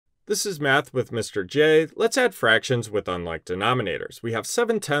This is Math with Mr. J. Let's add fractions with unlike denominators. We have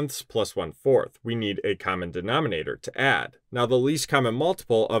 7/10 plus 1/4. We need a common denominator to add. Now the least common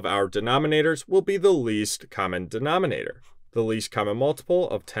multiple of our denominators will be the least common denominator. The least common multiple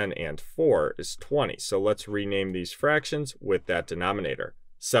of 10 and 4 is 20. So let's rename these fractions with that denominator.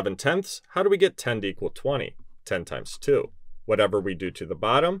 7/10, how do we get 10 to equal 20? 10 times 2. Whatever we do to the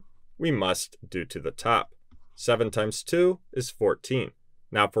bottom, we must do to the top. 7 times 2 is 14.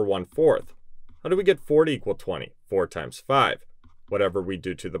 Now for 1/4, how do we get 4 to equal 20? 4 times 5. Whatever we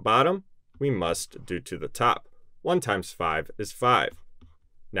do to the bottom, we must do to the top. 1 times 5 is 5.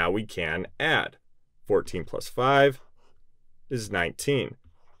 Now we can add. 14 plus 5 is 19.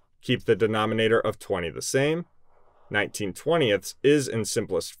 Keep the denominator of 20 the same. 19/20 is in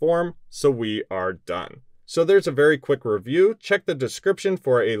simplest form, so we are done. So there's a very quick review. Check the description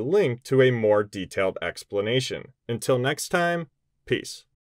for a link to a more detailed explanation. Until next time, peace.